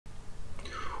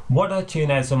What are chain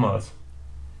isomers?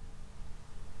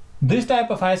 This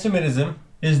type of isomerism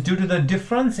is due to the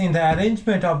difference in the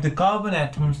arrangement of the carbon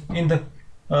atoms in the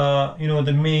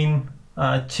the main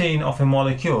chain of a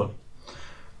molecule.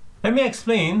 Let me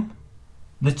explain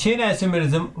the chain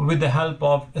isomerism with the help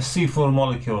of a C4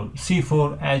 molecule,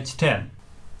 C4H10.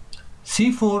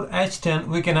 C4H10,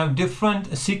 we can have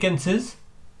different sequences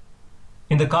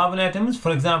in the carbon atoms.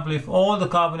 For example, if all the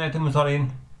carbon atoms are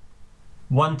in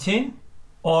one chain,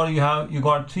 or you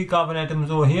got 3 carbon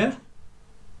atoms over here,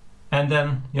 and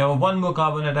then you have one more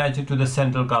carbon attached to the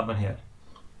central carbon here.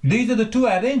 These are the two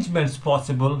arrangements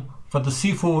possible for the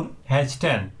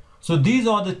C4H10. So these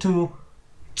are the two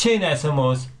chain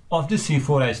isomers of the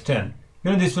C4H10.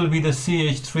 This will be the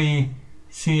CH3,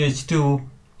 CH2,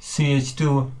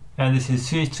 CH2, and this is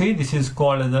CH3. This is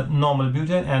called as the normal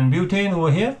butane, and butane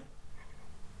over here.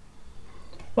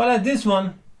 Well, this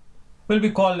one will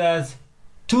be called as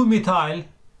 2-methyl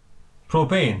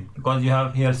propane, because you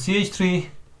have here CH3,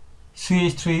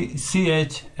 CH3,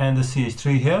 CH, and the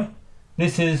CH3 here.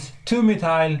 This is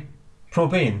 2-methyl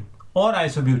propane or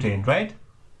isobutane, right?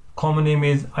 Common name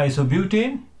is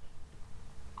isobutane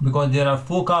because there are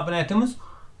 4 carbon atoms.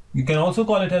 You can also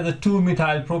call it as a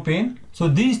 2-methyl propane. So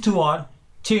these two are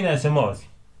chain isomers.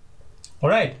 All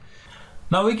right.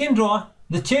 Now we can draw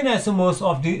the chain isomers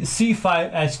of the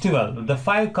C5H12, the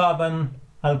 5-carbon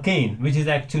alkane, which is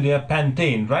actually a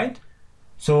pentane, right?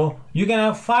 So you can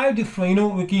have 5 different,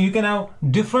 you can have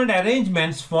different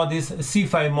arrangements for this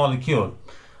C5 molecule.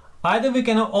 Either we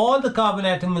can have all the carbon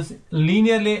atoms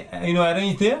linearly,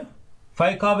 arranged there,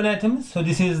 5 carbon atoms. So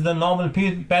this is the normal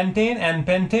pentane and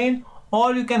pentane,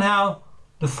 or you can have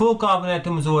the 4 carbon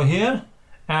atoms over here,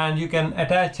 and you can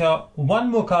attach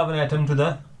one more carbon atom to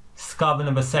the carbon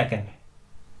number 2nd.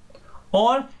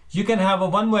 Or you can have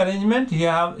one more arrangement. You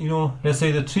have, let's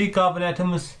say the 3 carbon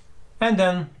atoms, and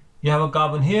then you have a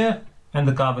carbon here and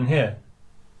the carbon here.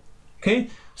 Okay,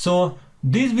 so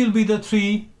these will be the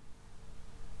 3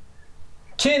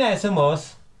 chain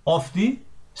isomers of the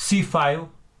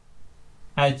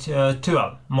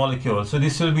C5H12 molecule. So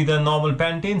this will be the normal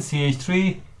pentane,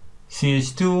 CH3,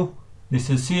 CH2, this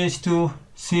is CH2,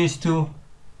 CH2,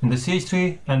 and the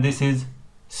CH3, and this is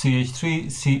CH3,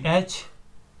 CH,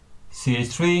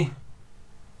 CH3,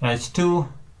 H2,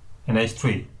 and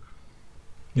H3.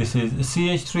 This is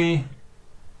CH3,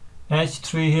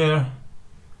 H3 here,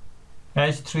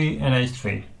 H3, and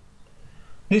H3.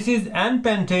 This is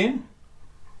N-pentane,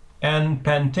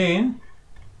 N-pentane,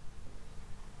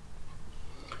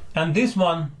 and this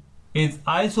one is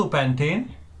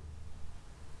isopentane,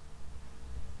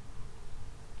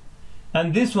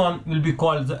 and this one will be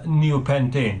called the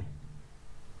neopentane.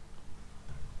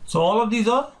 So all of these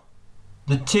are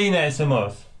the chain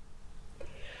isomers.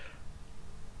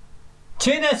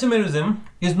 Chain isomerism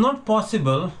is not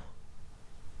possible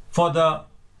for the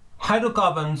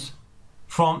hydrocarbons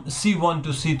from C1 to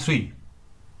C3.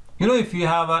 If you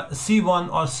have a C1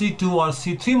 or C2 or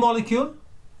C3 molecule,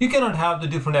 you cannot have the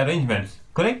different arrangements,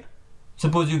 correct?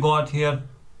 Suppose you got here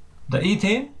the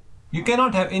ethane, you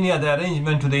cannot have any other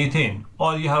arrangement to the ethane.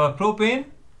 Or you have a propane,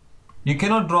 you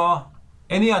cannot draw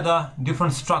any other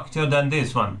different structure than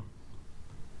this one.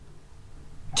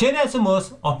 Chain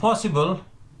isomers are possible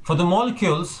for the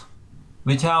molecules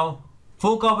which have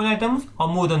 4 carbon atoms or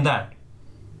more than that.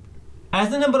 As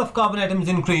the number of carbon atoms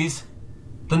increase,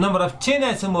 the number of chain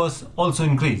isomers also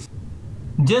increase.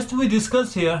 Just we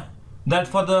discussed here that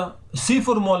for the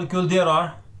C4 molecule there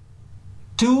are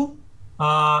 2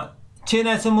 chain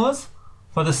isomers.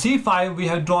 For the C5 we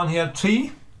have drawn here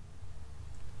 3,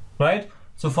 right?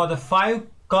 So for the 5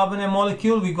 carbon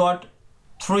molecule we got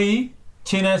 3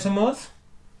 chain isomers,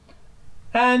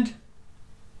 and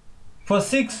for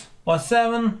 6 or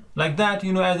 7 like that,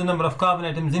 as the number of carbon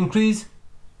atoms increase,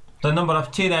 the number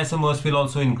of chain isomers will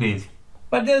also increase.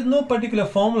 But there is no particular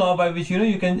formula by which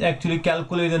you can actually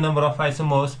calculate the number of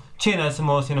isomers, chain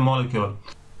isomers in a molecule.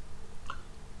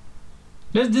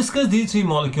 Let's discuss these 3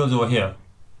 molecules over here.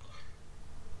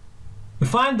 We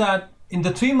find that in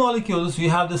the 3 molecules we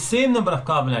have the same number of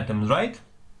carbon atoms, right?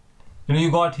 You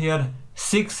got here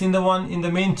 6 in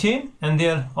the main chain, and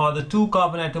there are the 2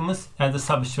 carbon atoms as the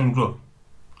substituent group.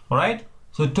 Alright,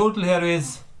 so total here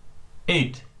is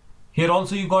 8. Here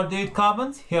also you got the 8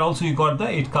 carbons, here also you got the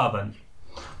 8 carbons.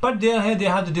 But they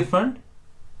have the different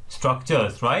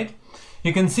structures, right?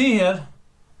 You can see here,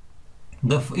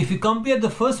 if you compare the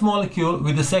first molecule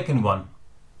with the second one,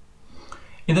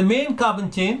 in the main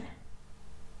carbon chain,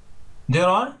 there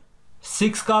are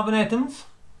 6 carbon atoms,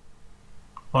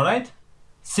 alright,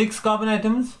 6 carbon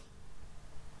atoms,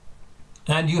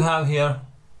 and you have here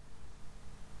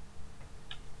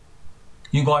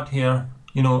you got here,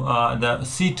 the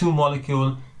C2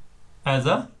 molecule as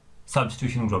a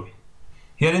substitution group.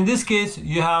 Here in this case,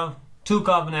 you have 2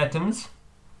 carbon atoms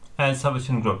as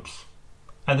substitution groups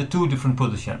at the 2 different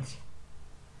positions.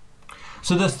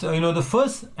 So this, the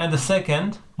first and the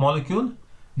second molecule,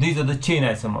 these are the chain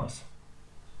isomers.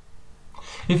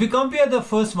 If you compare the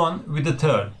first one with the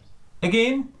third,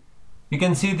 again, you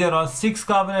can see there are 6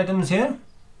 carbon atoms here.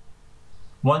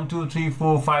 1, 2, 3,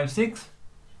 4, 5, 6.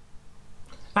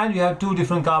 And you have 2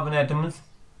 different carbon atoms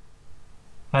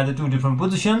at the 2 different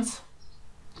positions.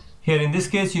 Here in this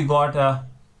case, you got a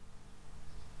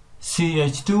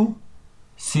CH2,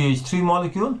 CH3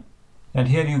 molecule. And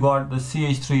here you got the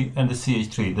CH3 and the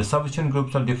CH3. The substitution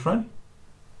groups are different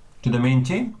to the main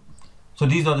chain. So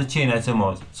these are the chain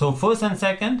isomers. So first and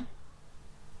second,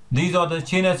 these are the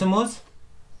chain isomers.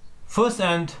 First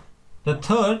and the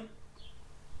third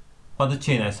are the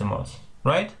chain isomers,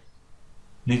 right?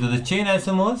 These are the chain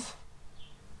isomers.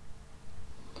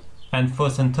 And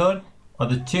first and third are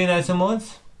the chain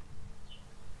isomers.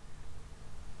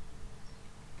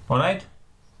 Alright?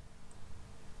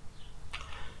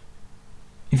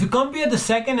 If you compare the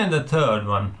second and the third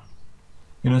one,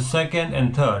 second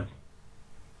and third,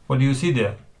 what do you see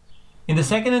there? In the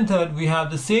second and third, we have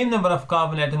the same number of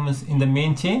carbon atoms in the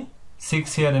main chain,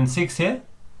 6 here and 6 here,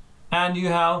 and you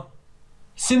have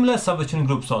similar substitution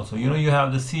groups also. You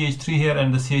have the CH3 here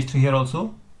and the CH3 here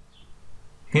also.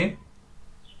 Okay?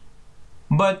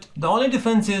 But the only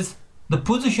difference is the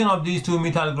position of these 2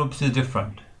 methyl groups is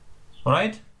different.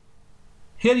 Alright?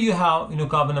 Here you have,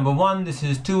 carbon number 1, this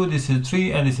is 2, this is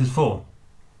 3, and this is 4.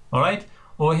 Alright?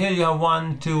 Over here you have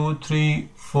 1, 2, 3,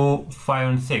 4, 5,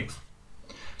 and 6.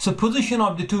 So position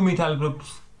of the 2 methyl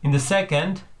groups in the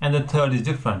second and the third is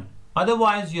different.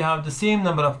 Otherwise, you have the same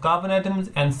number of carbon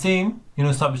atoms and same,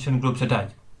 substitution groups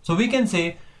attached. So we can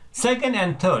say second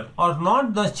and third are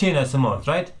not the chain isomers,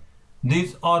 right?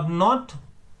 These are not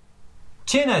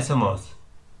chain isomers.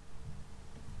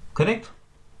 Correct?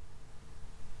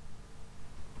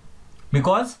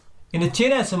 Because in a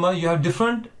chain isomer, you have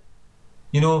different,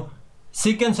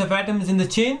 sequence of atoms in the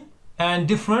chain and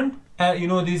different,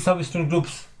 these substitution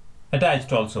groups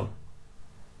attached also.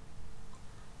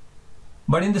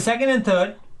 But in the second and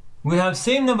third, we have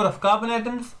same number of carbon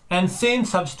atoms and same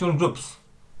substituent groups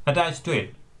attached to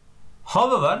it.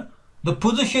 However, the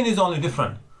position is only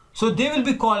different. So they will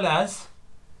be called as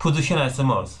position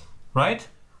isomers, right?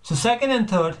 So second and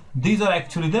third, these are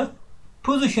actually the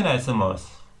position isomers.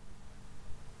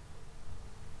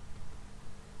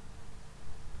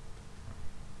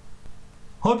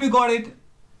 Hope you got it.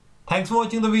 Thanks for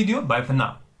watching the video. Bye for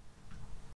now.